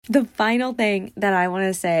The final thing that I want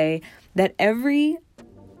to say that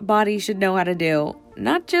everybody should know how to do,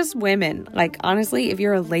 not just women. Like, honestly, if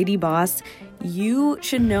you're a lady boss, you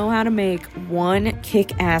should know how to make one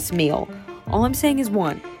kick-ass meal. All I'm saying is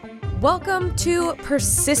one. Welcome to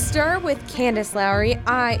Persister with Candace Lowry.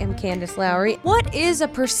 I am Candace Lowry. What is a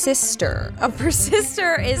persister? A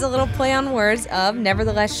persister is a little play on words of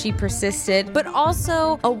nevertheless she persisted, but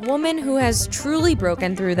also a woman who has truly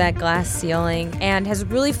broken through that glass ceiling and has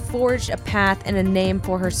really forged a path and a name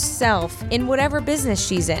for herself in whatever business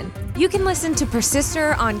she's in. You can listen to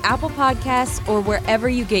Persister on Apple Podcasts or wherever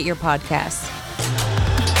you get your podcasts.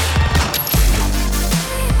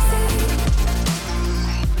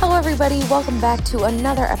 Hello everybody, welcome back to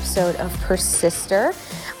another episode of Persister.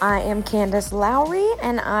 I am Candace Lowry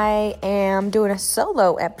and I am doing a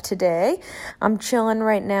solo ep today. I'm chilling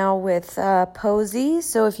right now with Posey,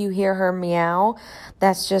 so if you hear her meow,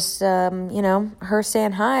 that's just, her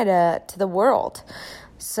saying hi to the world.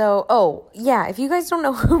 So, if you guys don't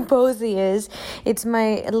know who Posey is, it's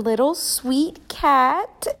my little sweet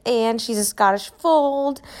cat, and she's a Scottish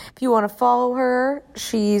fold. If you want to follow her,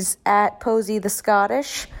 she's at Posey the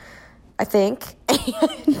Scottish, I think.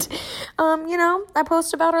 And, I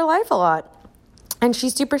post about her life a lot, and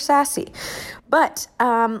she's super sassy. But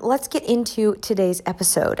let's get into today's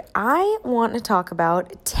episode. I want to talk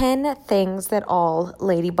about 10 things that all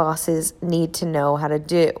lady bosses need to know how to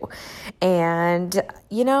do. And,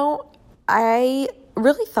 I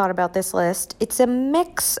really thought about this list. It's a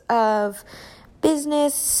mix of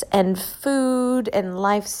business and food and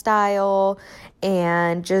lifestyle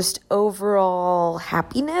and just overall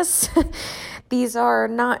happiness. These are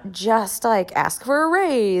not just like ask for a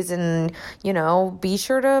raise and, be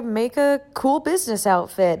sure to make a cool business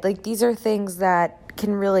outfit. Like, these are things that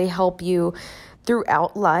can really help you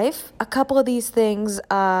throughout life. A couple of these things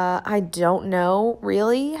I don't know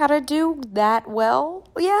really how to do that well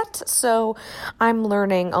yet, so I'm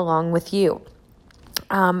learning along with you.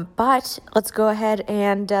 But let's go ahead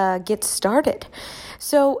and get started.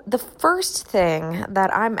 So the first thing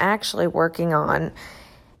that I'm actually working on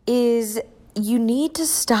is you need to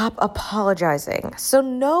stop apologizing. So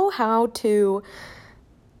know how to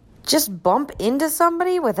just bump into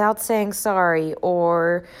somebody without saying sorry.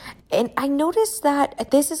 And I noticed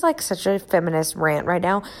that this is like such a feminist rant right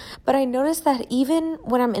now, but I noticed that even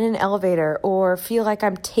when I'm in an elevator or feel like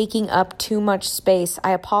I'm taking up too much space,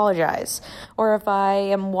 I apologize. Or if I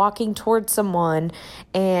am walking towards someone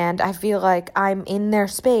and I feel like I'm in their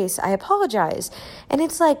space, I apologize. And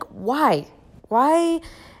it's like, why? Why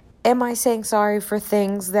am I saying sorry for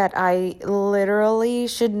things that I literally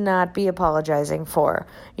should not be apologizing for?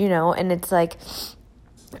 And it's like,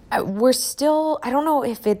 we're still, I don't know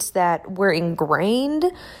if it's that we're ingrained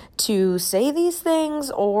to say these things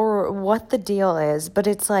or what the deal is, but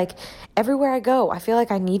it's like everywhere I go, I feel like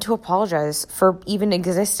I need to apologize for even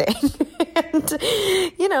existing. And,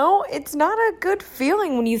 it's not a good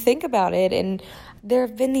feeling when you think about it. And there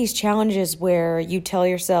have been these challenges where you tell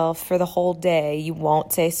yourself for the whole day you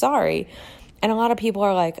won't say sorry. And a lot of people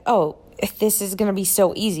are like, oh, this is going to be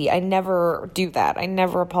so easy. I never do that. I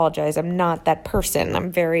never apologize. I'm not that person.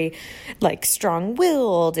 I'm very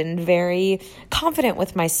strong-willed and very confident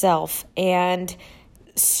with myself. And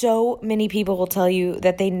so many people will tell you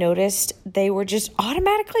that they noticed they were just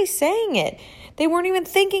automatically saying it. They weren't even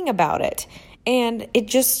thinking about it. And it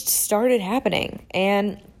just started happening.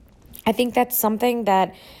 And I think that's something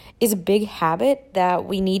that is a big habit that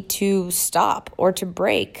we need to stop or to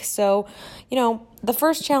break. So, the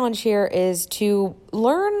first challenge here is to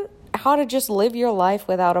learn how to just live your life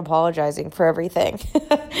without apologizing for everything.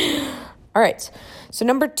 All right. So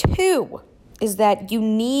number 2 is that you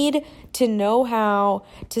need to know how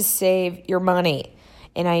to save your money.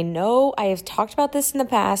 And I know I have talked about this in the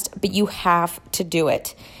past, but you have to do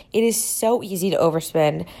it. It is so easy to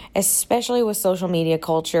overspend, especially with social media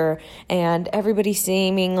culture and everybody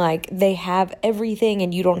seeming like they have everything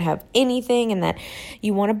and you don't have anything, and that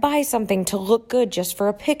you want to buy something to look good just for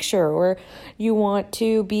a picture, or you want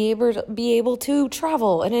to be able to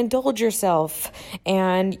travel and indulge yourself.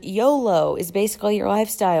 And YOLO is basically your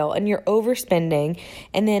lifestyle, and you're overspending.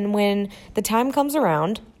 And then when the time comes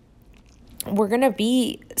around, we're going to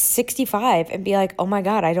be 65 and be like, oh my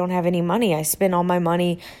God, I don't have any money. I spent all my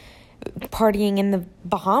money partying in the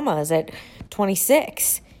Bahamas at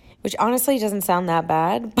 26, which honestly doesn't sound that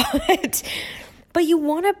bad, but you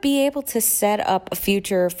want to be able to set up a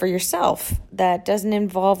future for yourself that doesn't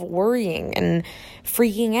involve worrying and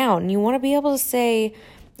freaking out. And you want to be able to say,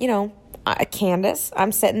 Candace,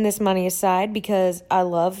 I'm setting this money aside because I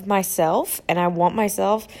love myself and I want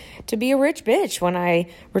myself to be a rich bitch when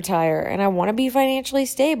I retire, and I want to be financially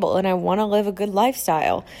stable and I want to live a good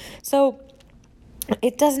lifestyle. So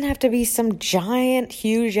it doesn't have to be some giant,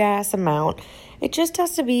 huge ass amount. It just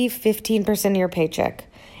has to be 15% of your paycheck.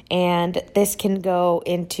 And this can go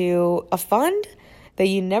into a fund that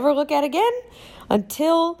you never look at again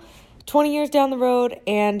until 20 years down the road,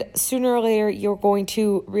 and sooner or later you're going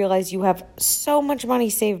to realize you have so much money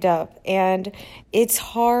saved up. And it's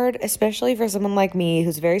hard, especially for someone like me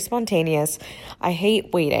who's very spontaneous. I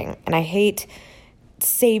hate waiting and I hate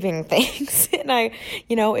saving things. And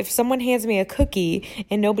if someone hands me a cookie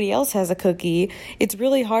and nobody else has a cookie, it's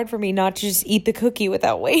really hard for me not to just eat the cookie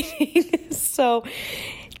without waiting. So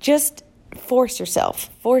just force yourself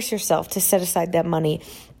to set aside that money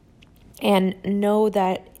and know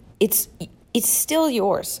that it's still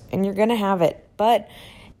yours and you're going to have it, but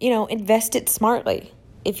invest it smartly.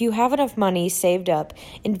 If you have enough money saved up,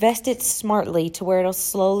 invest it smartly to where it'll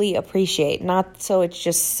slowly appreciate, not so it's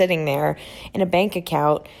just sitting there in a bank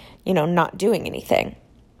account, not doing anything.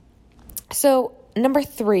 So number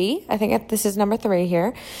 3, I think this is number 3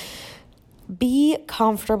 here. Be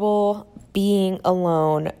comfortable being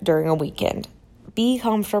alone during a weekend. Be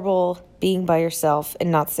comfortable being by yourself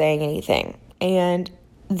and not saying anything. And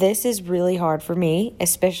this is really hard for me,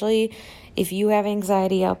 especially if you have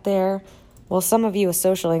anxiety out there. Well, some of you with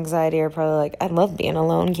social anxiety are probably like, I love being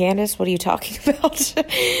alone, Candace. What are you talking about?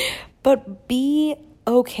 But be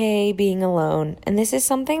okay being alone. And this is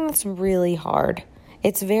something that's really hard.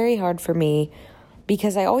 It's very hard for me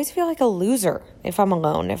because I always feel like a loser if I'm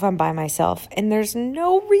alone, if I'm by myself. And there's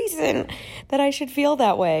no reason that I should feel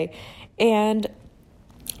that way. And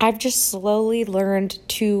I've just slowly learned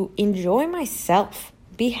to enjoy myself,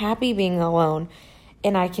 be happy being alone,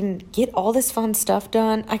 and I can get all this fun stuff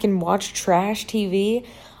done. I can watch trash TV.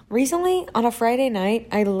 Recently, on a Friday night,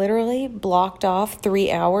 I literally blocked off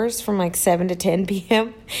 3 hours from 7 to 10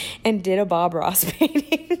 p.m. and did a Bob Ross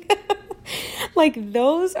painting.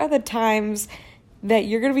 Those are the times that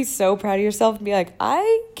you're going to be so proud of yourself and be like,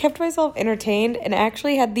 I kept myself entertained and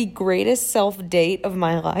actually had the greatest self-date of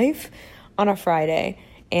my life on a Friday.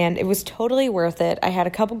 And it was totally worth it. I had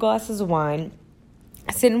a couple glasses of wine,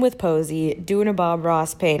 sitting with Posey, doing a Bob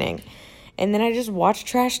Ross painting. And then I just watched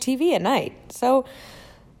trash TV at night. So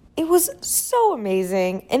it was so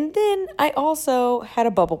amazing. And then I also had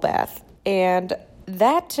a bubble bath. And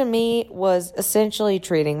that to me was essentially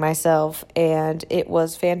treating myself. And it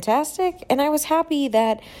was fantastic. And I was happy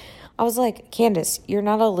that I was like, Candace, you're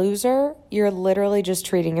not a loser. You're literally just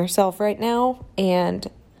treating yourself right now. And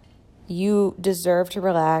you deserve to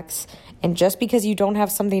relax. And just because you don't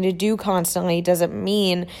have something to do constantly doesn't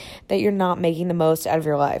mean that you're not making the most out of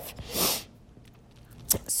your life.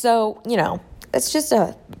 So, it's just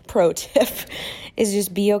a pro tip is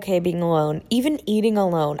just be okay being alone. Even eating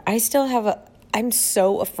alone. I'm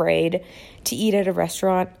so afraid to eat at a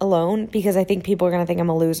restaurant alone because I think people are going to think I'm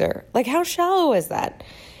a loser. How shallow is that?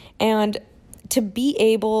 And to be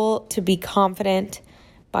able to be confident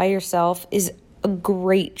by yourself is a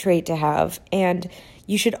great trait to have. And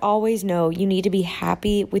you should always know you need to be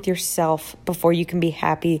happy with yourself before you can be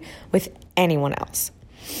happy with anyone else.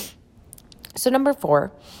 So number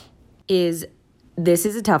 4 is, this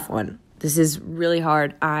is a tough one. This is really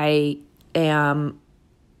hard. I am,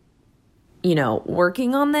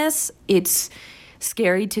 working on this. It's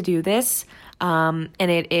scary to do this. And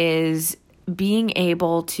it is being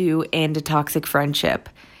able to end a toxic friendship.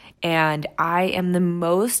 And I am the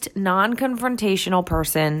most non-confrontational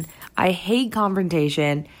person. I hate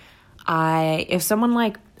confrontation. If someone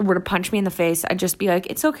were to punch me in the face, I'd just be like,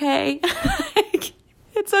 it's okay.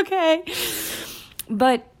 It's okay.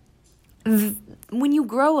 But when you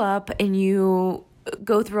grow up and you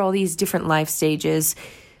go through all these different life stages,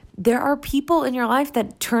 there are people in your life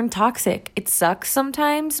that turn toxic. It sucks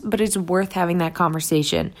sometimes, but it's worth having that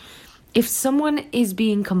conversation. If someone is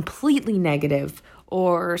being completely negative,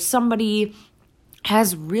 or somebody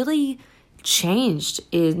has really changed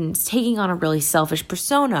in taking on a really selfish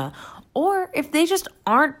persona, or if they just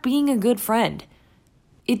aren't being a good friend,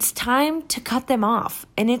 it's time to cut them off.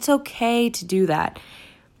 And it's okay to do that.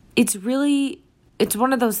 It's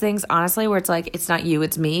one of those things, honestly, where it's it's not you,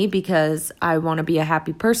 it's me, because I want to be a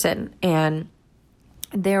happy person. And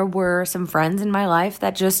there were some friends in my life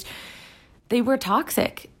that they were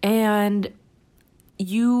toxic. And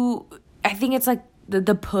I think it's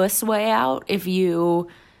the puss way out if you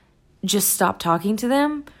just stop talking to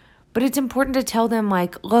them. But it's important to tell them,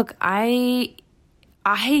 look, I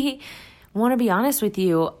want to be honest with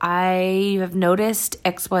you. I have noticed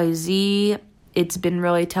XYZ it's been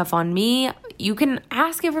really tough on me, you can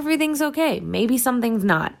ask if everything's okay. Maybe something's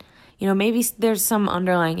not. Maybe there's some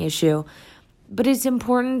underlying issue. But it's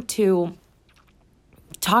important to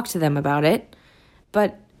talk to them about it.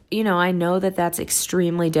 But, I know that that's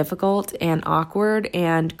extremely difficult and awkward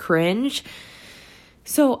and cringe.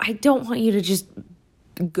 So I don't want you to just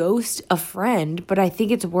ghost a friend, but I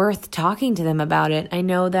think it's worth talking to them about it. I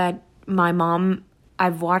know that my mom,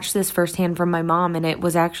 I've watched this firsthand from my mom, and it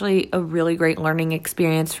was actually a really great learning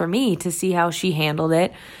experience for me to see how she handled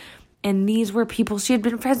it. And these were people she had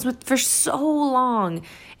been friends with for so long.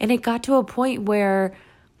 And it got to a point where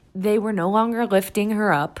they were no longer lifting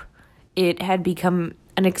her up. It had become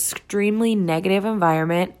an extremely negative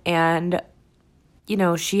environment. And,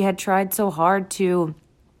 she had tried so hard to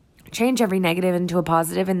change every negative into a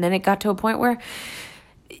positive. And then it got to a point where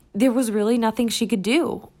there was really nothing she could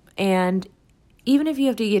do. And even if you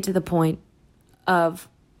have to get to the point of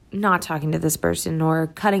not talking to this person or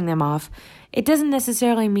cutting them off, it doesn't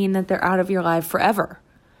necessarily mean that they're out of your life forever.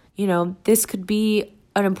 This could be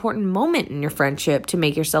an important moment in your friendship to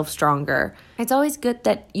make yourself stronger. It's always good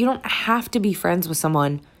that you don't have to be friends with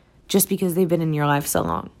someone just because they've been in your life so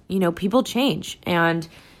long. People change, and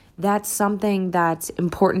that's something that's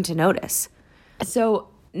important to notice. So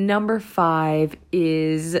number 5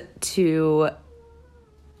 is to...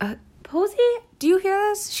 Posey, do you hear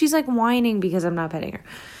this? She's like whining because I'm not petting her.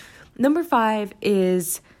 Number 5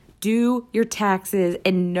 is do your taxes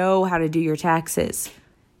and know how to do your taxes.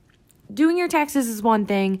 Doing your taxes is one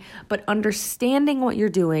thing, but understanding what you're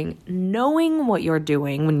doing, knowing what you're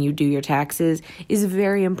doing when you do your taxes is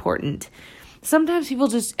very important. Sometimes people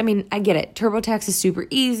I get it. TurboTax is super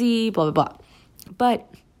easy, blah, blah, blah.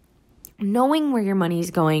 But knowing where your money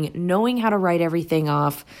is going, knowing how to write everything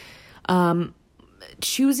off,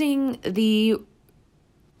 choosing the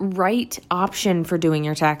right option for doing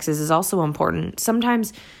your taxes is also important.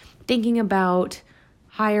 Sometimes thinking about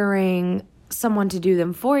hiring someone to do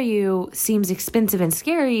them for you seems expensive and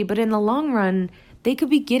scary, but in the long run, they could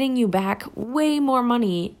be getting you back way more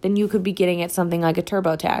money than you could be getting at something like a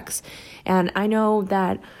TurboTax. And I know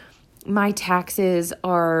that my taxes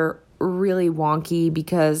are really wonky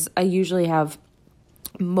because I usually have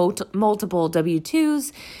multiple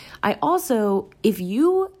W-2s. I also, if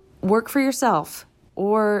you work for yourself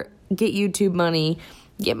or get YouTube money,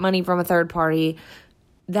 get money from a third party,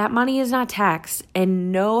 that money is not taxed,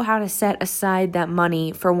 and know how to set aside that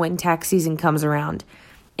money for when tax season comes around.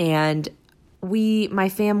 And my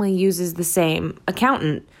family uses the same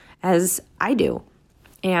accountant as I do.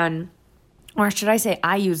 Or should I say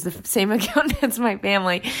I use the same accountant as my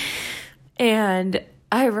family. And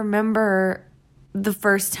I remember the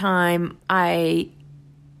first time I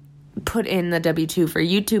put in the W-2 for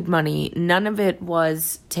YouTube money, none of it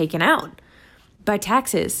was taken out by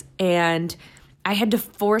taxes. And I had to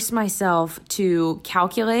force myself to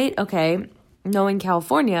calculate, okay, knowing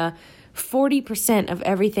California, 40% of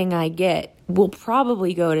everything I get will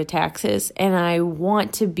probably go to taxes. And I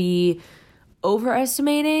want to be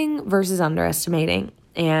overestimating versus underestimating.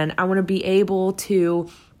 And I want to be able to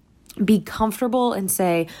be comfortable and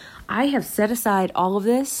say, I have set aside all of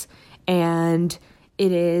this and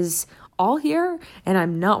it is all here and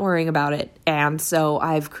I'm not worrying about it. And so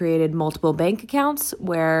I've created multiple bank accounts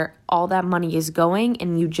where all that money is going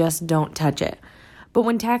and you just don't touch it. But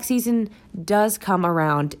when tax season does come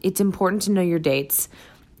around, it's important to know your dates.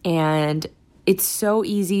 And it's so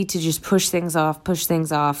easy to just push things off.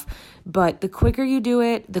 But the quicker you do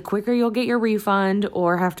it, the quicker you'll get your refund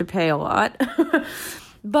or have to pay a lot.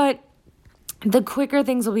 But the quicker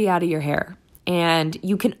things will be out of your hair. And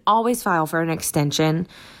you can always file for an extension.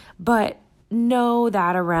 But know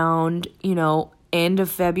that around, end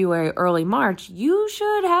of February, early March, you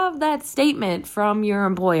should have that statement from your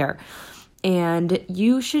employer. And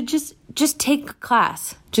you should just take a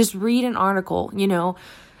class. Just read an article,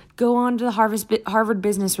 go on to the Harvard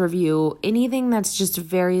Business Review. Anything that's just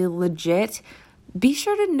very legit. Be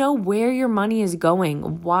sure to know where your money is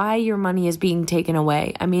going, why your money is being taken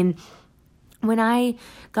away. I mean, when I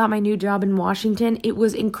got my new job in Washington, it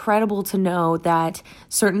was incredible to know that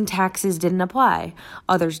certain taxes didn't apply.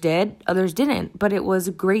 Others did, others didn't. But it was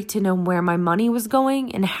great to know where my money was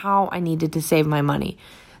going and how I needed to save my money.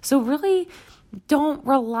 So really don't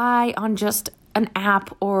rely on just an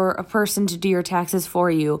app or a person to do your taxes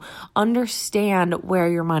for you. Understand where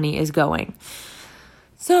your money is going.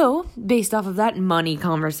 So, based off of that money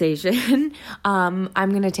conversation, I'm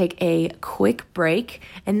going to take a quick break,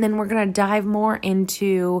 and then we're going to dive more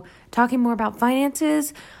into talking more about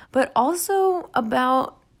finances, but also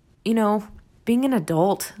about, being an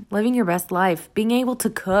adult, living your best life, being able to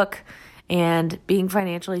cook, and being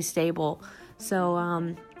financially stable.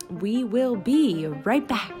 So we will be right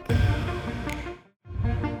back.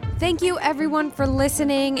 Thank you everyone for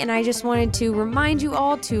listening, and I just wanted to remind you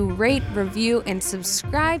all to rate, review, and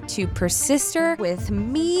subscribe to Persister with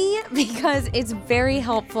me because it's very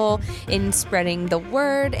helpful in spreading the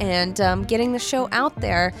word and getting the show out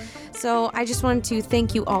there. So I just wanted to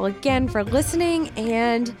thank you all again for listening,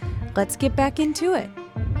 and let's get back into it.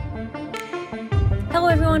 Hello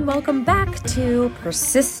everyone, welcome back to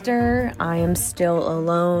Persister. I am still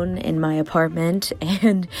alone in my apartment,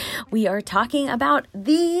 and we are talking about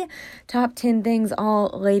the top 10 things all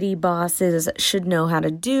lady bosses should know how to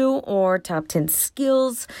do, or top 10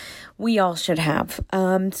 skills we all should have.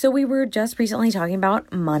 So we were just recently talking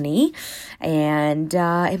about money, and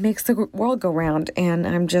it makes the world go round, and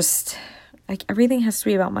I'm just, like, everything has to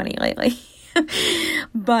be about money lately.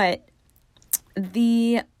 But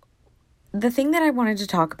the thing that I wanted to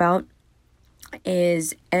talk about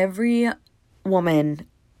is every woman,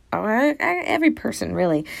 or every person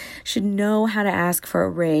really, should know how to ask for a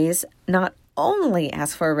raise. Not only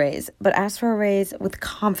ask for a raise, but ask for a raise with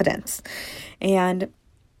confidence. And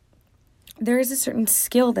there is a certain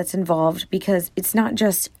skill that's involved, because it's not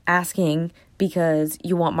just asking because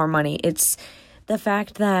you want more money. It's the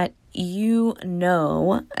fact that you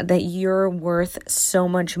know that you're worth so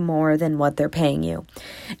much more than what they're paying you.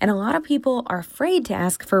 And a lot of people are afraid to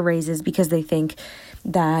ask for raises because they think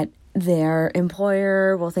that their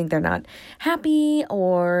employer will think they're not happy,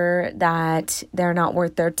 or that they're not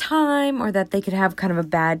worth their time, or that they could have kind of a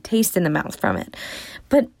bad taste in the mouth from it.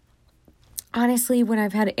 But honestly, when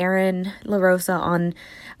I've had Erin LaRosa on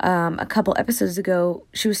a couple episodes ago,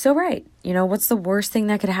 she was so right. You know, what's the worst thing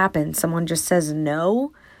that could happen? Someone just says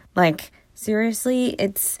no? Like, seriously,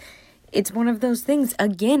 it's one of those things,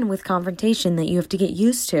 again, with confrontation that you have to get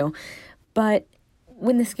used to. But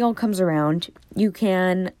when the skill comes around, you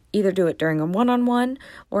can either do it during a one-on-one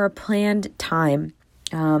or a planned time,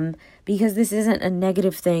 because this isn't a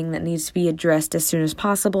negative thing that needs to be addressed as soon as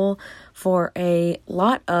possible. For a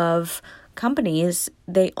lot of companies,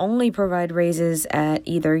 they only provide raises at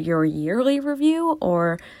either your yearly review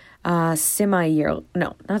or semi-yearly.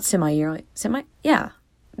 No, not semi-yearly.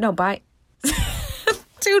 By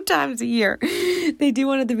 2 times a year. They do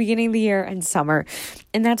one at the beginning of the year and summer.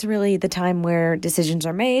 And that's really the time where decisions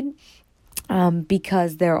are made,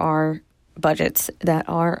 because there are budgets that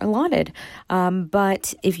are allotted.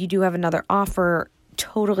 But if you do have another offer,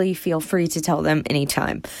 totally feel free to tell them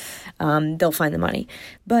anytime. They'll find the money.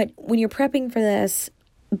 But when you're prepping for this,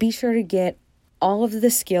 be sure to get all of the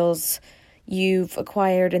skills you've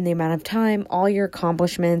acquired in the amount of time, all your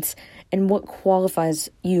accomplishments, and what qualifies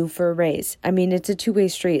you for a raise. I mean, it's a two-way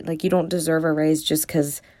street. Like, you don't deserve a raise just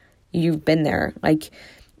because you've been there. Like,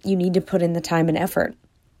 you need to put in the time and effort.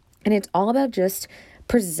 And it's all about just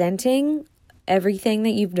presenting everything that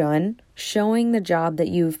you've done, showing the job that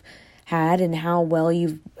you've had and how well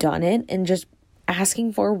you've done it, and just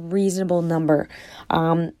asking for a reasonable number.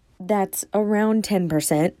 That's around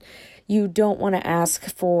 10%. You don't want to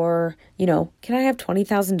ask for, can I have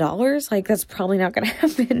 $20,000? Like, that's probably not going to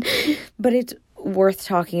happen, but it's worth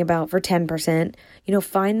talking about for 10%.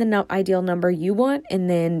 Find the ideal number you want and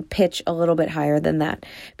then pitch a little bit higher than that,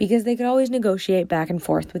 because they could always negotiate back and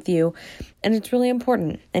forth with you. And it's really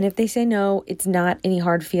important. And if they say no, it's not any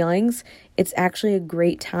hard feelings. It's actually a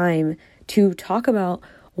great time to talk about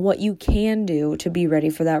what you can do to be ready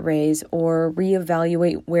for that raise, or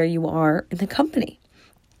reevaluate where you are in the company.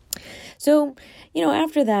 So,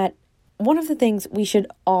 after that, one of the things we should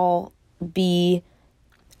all be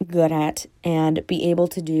good at and be able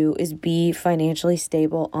to do is be financially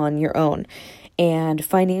stable on your own. And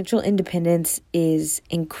financial independence is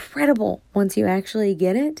incredible once you actually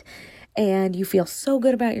get it, and you feel so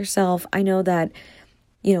good about yourself. I know that,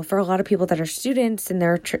 for a lot of people that are students and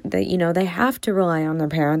they have to rely on their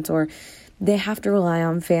parents, or they have to rely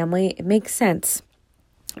on family, it makes sense.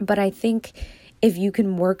 But I think if you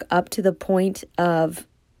can work up to the point of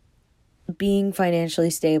being financially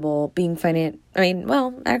stable,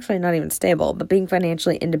 actually not even stable, but being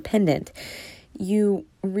financially independent, you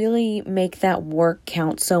really make that work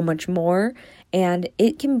count so much more. And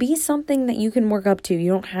it can be something that you can work up to. You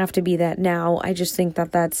don't have to be that now. I just think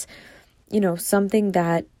that that's, something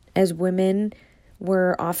that as women,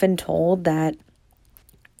 we're often told that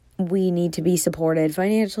we need to be supported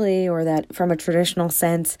financially, or that from a traditional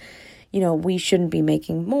sense, we shouldn't be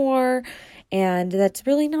making more. And that's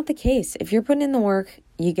really not the case. If you're putting in the work,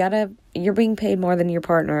 you're being paid more than your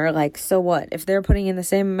partner. Like, so what? If they're putting in the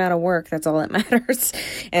same amount of work, that's all that matters,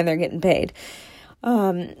 and they're getting paid.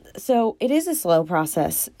 So it is a slow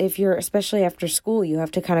process. Especially after school, you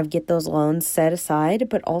have to kind of get those loans set aside,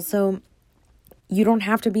 but also you don't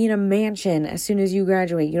have to be in a mansion as soon as you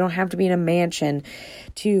graduate. You don't have to be in a mansion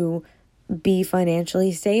to be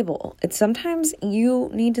financially stable. It's sometimes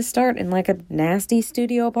you need to start in like a nasty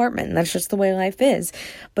studio apartment. And that's just the way life is.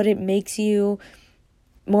 But it makes you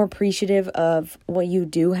more appreciative of what you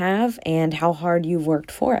do have and how hard you've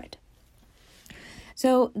worked for it.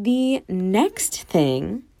 So the next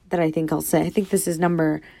thing that I think I'll say, I think this is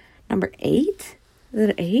number 8. Is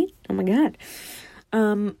it 8? Oh my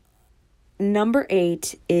God. Number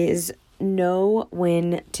 8 is know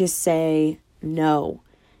when to say no.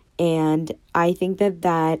 And I think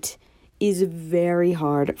that is very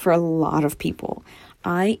hard for a lot of people.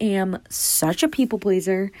 I am such a people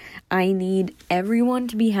pleaser. I need everyone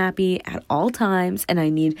to be happy at all times, and I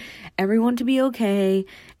need everyone to be okay.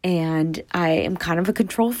 And I am kind of a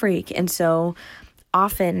control freak. And so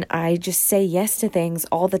often I just say yes to things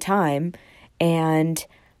all the time, and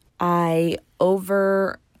I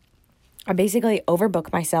basically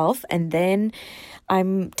overbook myself, and then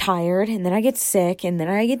I'm tired, and then I get sick, and then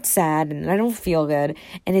I get sad, and then I don't feel good.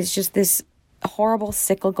 And it's just this horrible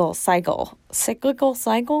cyclical cycle.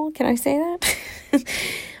 Can I say that?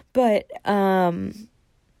 But,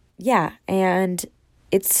 yeah, and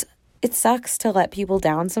it sucks to let people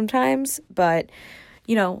down sometimes, but,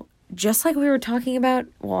 just like we were talking about,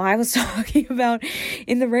 I was talking about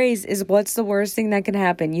in the race, is what's the worst thing that can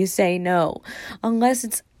happen? You say no, unless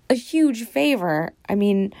it's a huge favor. I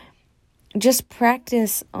mean, just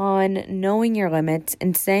practice on knowing your limits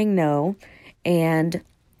and saying no, and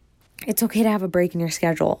it's okay to have a break in your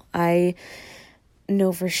schedule. I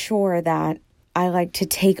know for sure that I like to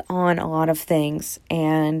take on a lot of things,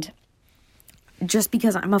 and just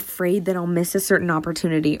because I'm afraid that I'll miss a certain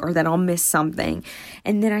opportunity or that I'll miss something,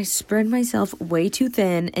 and then I spread myself way too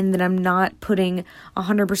thin, and then I'm not putting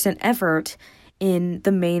 100% effort in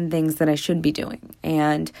the main things that I should be doing.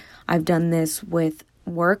 And I've done this with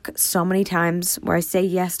work so many times where I say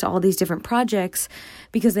yes to all these different projects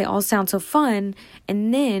because they all sound so fun,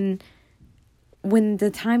 and then when the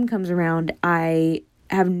time comes around, I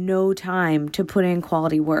have no time to put in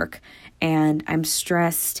quality work, and I'm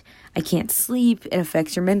stressed. I can't sleep. It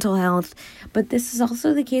affects your mental health. But this is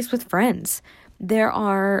also the case with friends.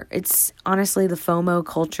 It's honestly the FOMO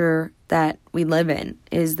culture that we live in,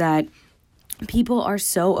 is that people are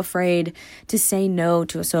so afraid to say no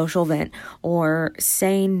to a social event, or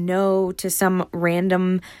say no to some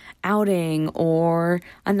random outing or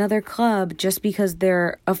another club, just because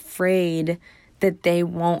they're afraid that they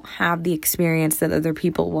won't have the experience that other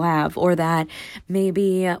people will have, or that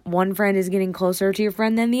maybe one friend is getting closer to your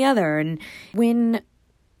friend than the other. And when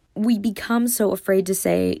we become so afraid to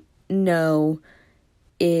say no,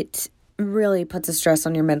 it really puts a stress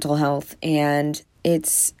on your mental health, and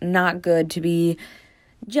it's not good to be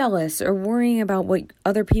jealous or worrying about what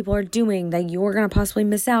other people are doing that you're going to possibly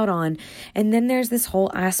miss out on. And then there's this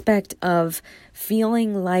whole aspect of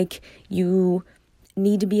feeling like you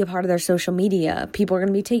need to be a part of their social media. People are going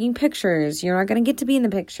to be taking pictures. You're not going to get to be in the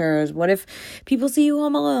pictures. What if people see you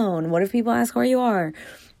home alone? What if people ask where you are?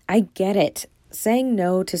 I get it. Saying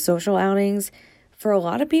no to social outings for a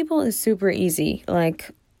lot of people is super easy.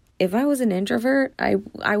 Like, if I was an introvert,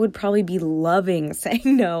 I would probably be loving saying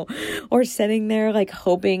no, or sitting there like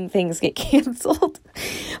hoping things get canceled.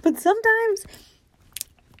 But sometimes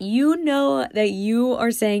you know that you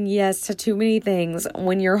are saying yes to too many things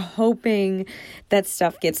when you're hoping that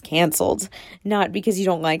stuff gets canceled. Not because you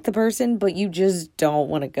don't like the person, but you just don't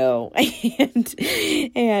want to go.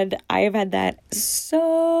 And I have had that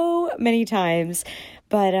so many times.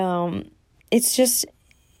 But it's just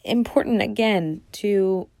important, again,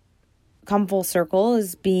 to come full circle,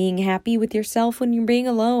 is being happy with yourself when you're being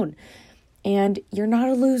alone. And you're not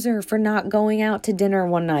a loser for not going out to dinner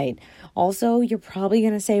one night. Also, you're probably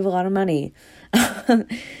going to save a lot of money.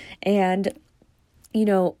 And,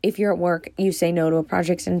 if you're at work, you say no to a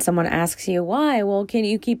project and someone asks you why, well, can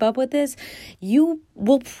you keep up with this? You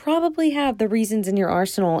will probably have the reasons in your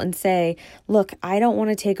arsenal and say, look, I don't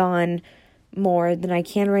want to take on more than I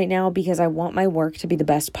can right now because I want my work to be the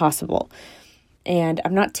best possible. And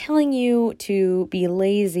I'm not telling you to be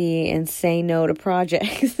lazy and say no to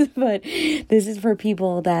projects, but this is for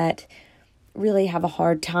people that really have a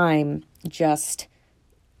hard time just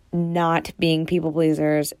not being people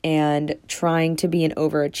pleasers and trying to be an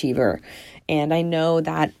overachiever. And I know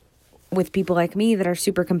that with people like me that are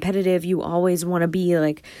super competitive, you always want to be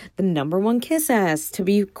like the number one kiss ass, to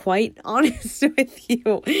be quite honest with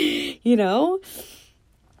you,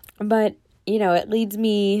 But, it leads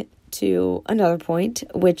me to another point,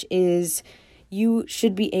 which is you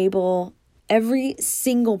should be able, every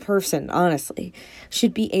single person, honestly,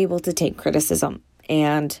 should be able to take criticism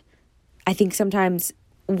and I think sometimes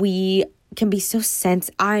we can be so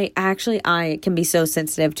I can be so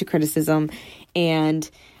sensitive to criticism, and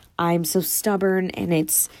I'm so stubborn,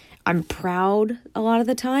 and I'm proud a lot of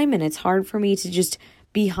the time, and it's hard for me to just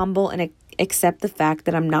be humble and accept the fact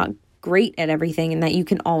that I'm not great at everything and that you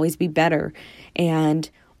can always be better. And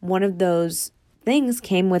one of those things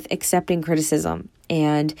came with accepting criticism.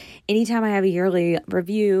 And anytime I have a yearly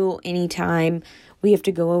review, anytime we have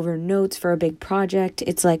to go over notes for a big project,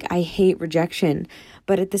 it's like I hate rejection.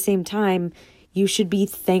 But at the same time, you should be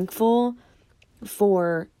thankful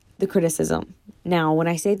for the criticism. Now, when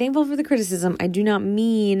I say thankful for the criticism, I do not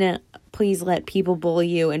mean please let people bully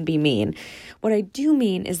you and be mean. What I do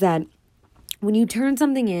mean is that when you turn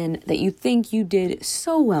something in that you think you did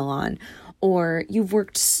so well on, or you've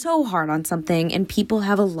worked so hard on something and people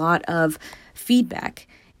have a lot of feedback,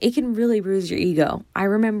 it can really bruise your ego. I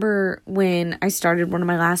remember when I started one of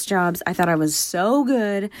my last jobs, I thought I was so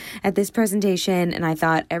good at this presentation and I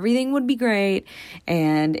thought everything would be great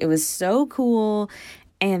and it was so cool.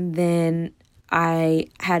 And then I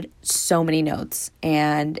had so many notes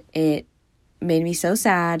and it made me so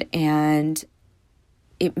sad, and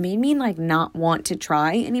it made me not want to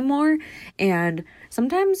try anymore. And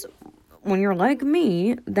sometimes when you're like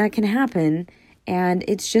me, that can happen. And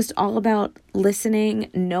it's just all about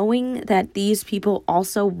listening, knowing that these people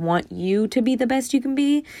also want you to be the best you can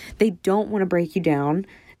be. They don't want to break you down.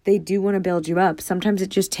 They do want to build you up. Sometimes it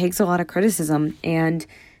just takes a lot of criticism, and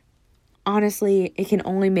honestly, it can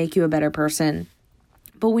only make you a better person.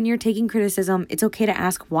 But when you're taking criticism, it's okay to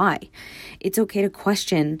ask why. It's okay to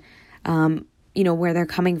question, where they're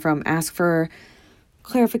coming from. Ask for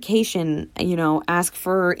clarification, ask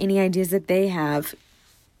for any ideas that they have.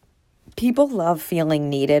 People love feeling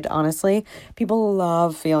needed, honestly. People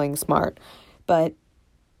love feeling smart. But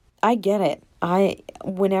I get it.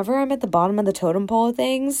 Whenever I'm at the bottom of the totem pole of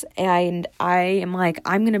things and I am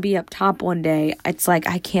I'm going to be up top one day, it's I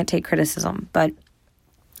can't take criticism. But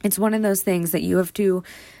it's one of those things that you have to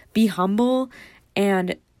be humble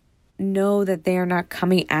and know that they are not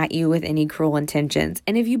coming at you with any cruel intentions.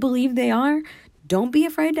 And if you believe they are, don't be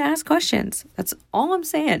afraid to ask questions. That's all I'm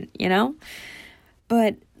saying,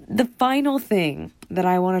 But the final thing that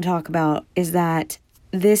I want to talk about is that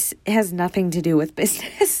this has nothing to do with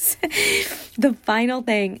business. The final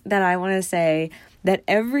thing that I want to say that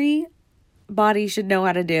everybody should know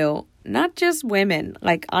how to do, not just women.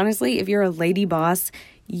 Honestly, if you're a lady boss,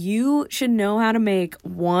 you should know how to make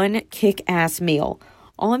one kick-ass meal.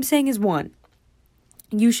 All I'm saying is one.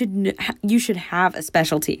 You should have a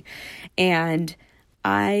specialty. And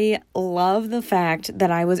I love the fact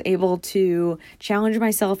that I was able to challenge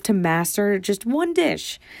myself to master just one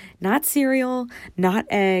dish. Not cereal, not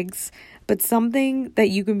eggs, but something that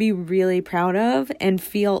you can be really proud of and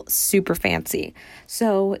feel super fancy.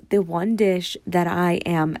 So the one dish that I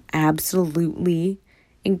am absolutely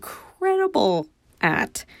incredible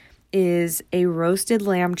at is a roasted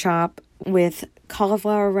lamb chop with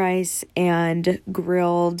cauliflower rice and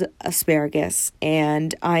grilled asparagus.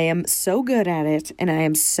 And I am so good at it, and I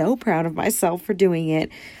am so proud of myself for doing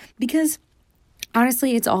it, because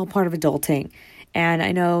honestly, it's all part of adulting. And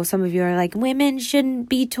I know some of you are like, women shouldn't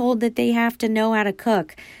be told that they have to know how to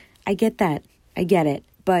cook. I get that. I get it.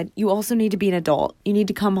 But you also need to be an adult. You need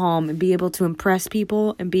to come home and be able to impress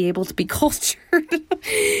people and be able to be cultured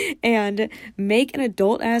and make an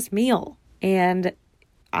adult-ass meal. And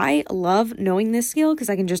I love knowing this skill because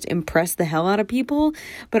I can just impress the hell out of people.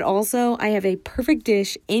 But also, I have a perfect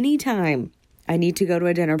dish anytime I need to go to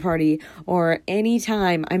a dinner party, or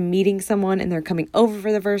anytime I'm meeting someone and they're coming over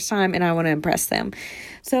for the first time and I want to impress them.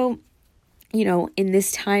 So, in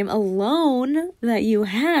this time alone that you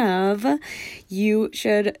have, you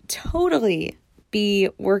should totally be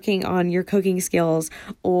working on your cooking skills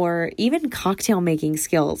or even cocktail making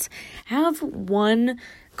skills. Have one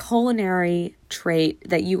culinary trait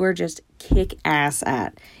that you are just kick ass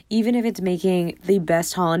at, even if it's making the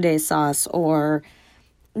best hollandaise sauce or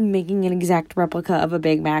making an exact replica of a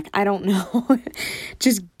Big Mac. I don't know.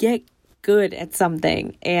 Just get good at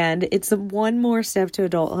something, and it's one more step to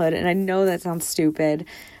adulthood. And I know that sounds stupid,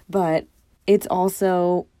 but it's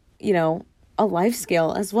also, a life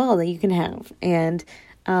skill as well that you can have. And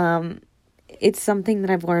it's something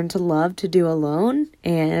that I've learned to love to do alone,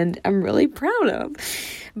 and I'm really proud of.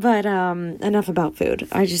 But enough about food.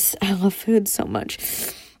 I love food so much.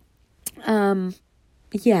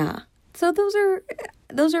 Yeah. So those are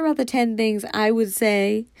about the 10 things I would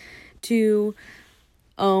say to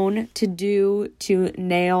own, to do, to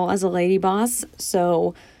nail as a lady boss.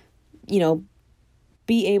 So,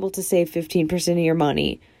 be able to save 15% of your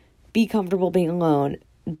money, be comfortable being alone,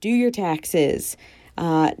 do your taxes,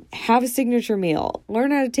 have a signature meal,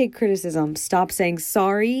 learn how to take criticism, stop saying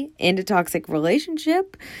sorry, end a toxic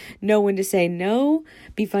relationship, know when to say no,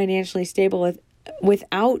 be financially stable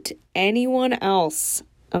without anyone else,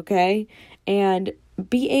 okay? And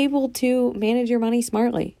be able to manage your money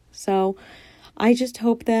smartly. So I just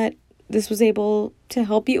hope that this was able to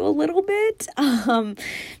help you a little bit.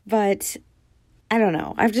 But I don't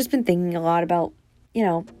know. I've just been thinking a lot about,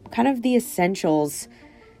 kind of the essentials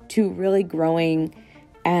to really growing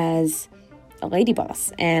as a lady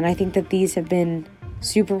boss. And I think that these have been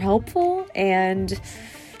super helpful, and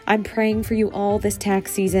I'm praying for you all this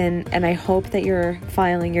tax season, and I hope that you're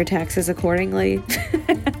filing your taxes accordingly.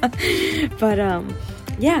 But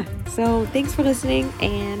yeah, so thanks for listening,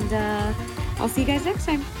 and I'll see you guys next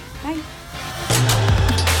time. Bye.